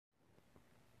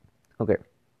Okay,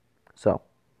 so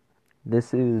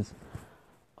this is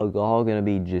all gonna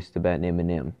be just about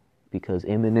Eminem because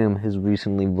Eminem has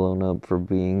recently blown up for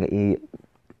being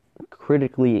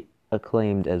critically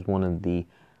acclaimed as one of the,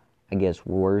 I guess,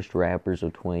 worst rappers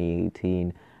of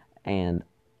 2018. And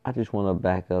I just want to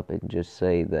back up and just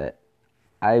say that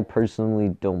I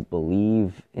personally don't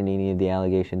believe in any of the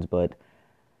allegations, but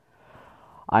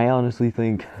I honestly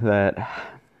think that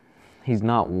he's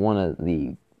not one of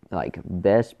the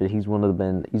best, but he's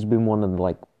been one of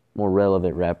the more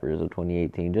relevant rappers of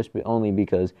 2018, only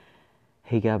because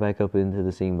he got back up into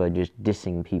the scene by just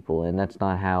dissing people, and that's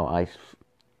not how I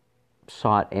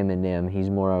sought Eminem. He's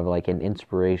more of like an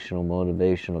inspirational,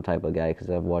 motivational type of guy because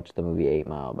I've watched the movie 8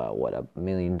 Mile about, a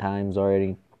million times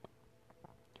already.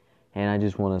 And I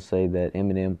just want to say that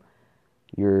Eminem,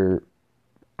 your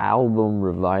album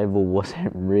Revival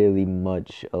wasn't really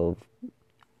much of,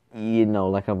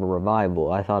 of a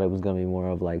revival. I thought it was going to be more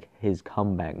of like his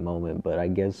comeback moment, but I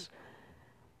guess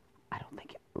I don't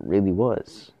think it really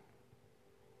was.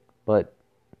 But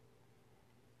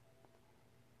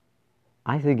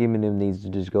I think Eminem needs to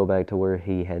just go back to where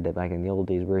he had that back in the old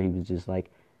days, where he was just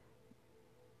like,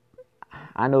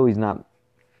 I know he's not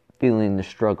feeling the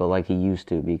struggle like he used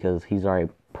to because he's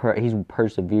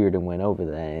persevered and went over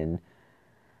that, and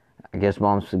I guess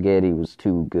Mom Spaghetti was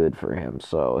too good for him,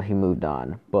 so he moved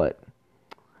on. But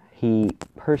he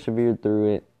persevered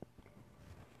through it,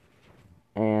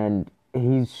 and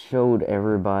he showed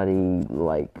everybody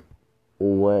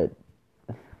what.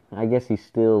 I guess he's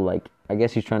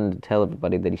trying to tell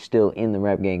everybody that he's still in the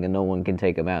rap gang and no one can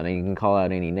take him out. And you can call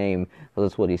out any name, because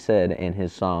that's what he said in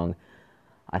his song.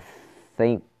 I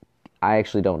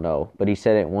actually don't know, but he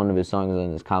said it in one of his songs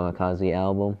on his Kamikaze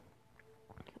album.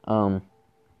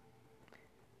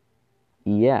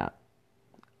 Yeah.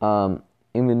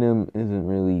 Eminem isn't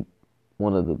really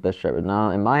one of the best rappers.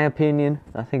 Now, in my opinion,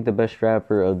 I think the best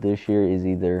rapper of this year is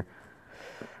either,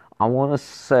 I want to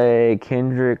say,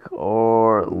 Kendrick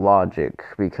or Logic,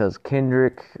 because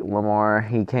Kendrick Lamar,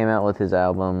 he came out with his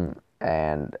album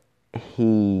and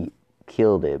he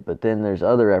killed it. But then there's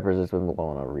other rappers that's been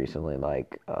blowing up recently,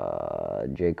 like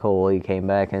J. Cole. He came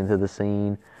back into the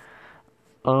scene.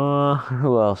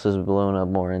 Who else has blown up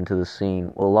more into the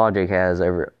scene? Well, Logic has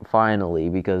finally,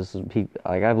 because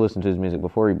I've listened to his music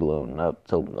before he blown up.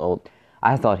 So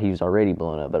I thought he was already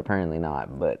blown up, but apparently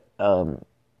not. But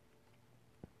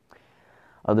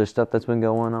other stuff that's been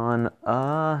going on,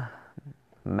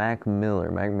 Mac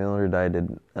Miller. Mac Miller died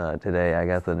today. I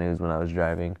got the news when I was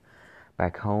driving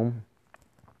back home.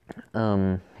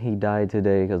 He died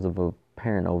today because of a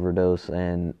apparent overdose,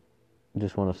 and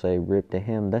just want to say rip to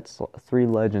him. That's 3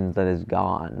 legends that is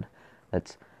gone.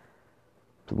 That's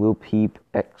Lil Peep,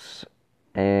 X,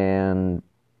 and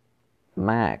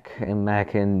Mac. And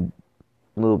Mac and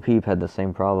Lil Peep had the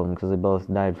same problem because they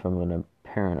both died from an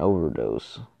apparent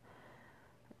overdose.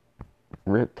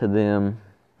 Rip to them.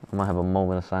 I'm going to have a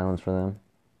moment of silence for them.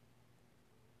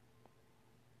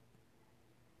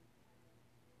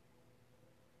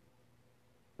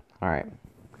 Alright.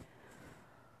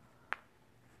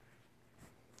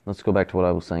 Let's go back to what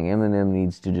I was saying. Eminem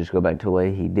needs to just go back to the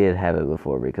way he did have it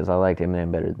before, because I liked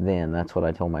Eminem better then. That's what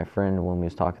I told my friend when we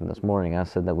was talking this morning. I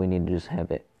said that we need to just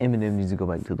have it. Eminem needs to go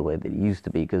back to the way that he used to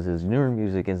be, because his newer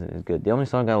music isn't as good. The only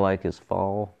song I like is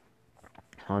Fall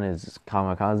on his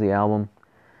Kamikaze album,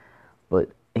 but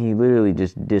he literally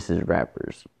just disses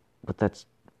rappers. But that's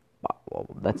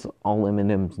all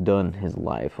Eminem's done his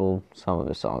life. Well, some of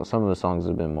his songs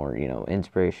have been more,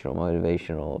 inspirational,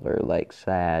 motivational, or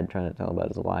sad, trying to tell about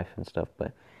his life and stuff.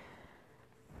 But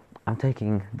I'm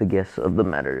taking the guess of the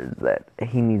matter is that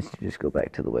he needs to just go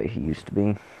back to the way he used to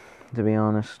be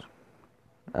honest.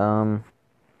 Yeah.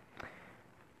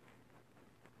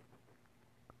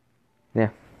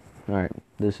 Alright.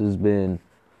 This has been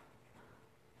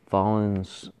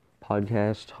Fallen's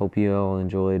podcast. Hope you all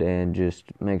enjoyed, and just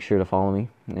make sure to follow me.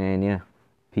 And yeah,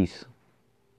 peace.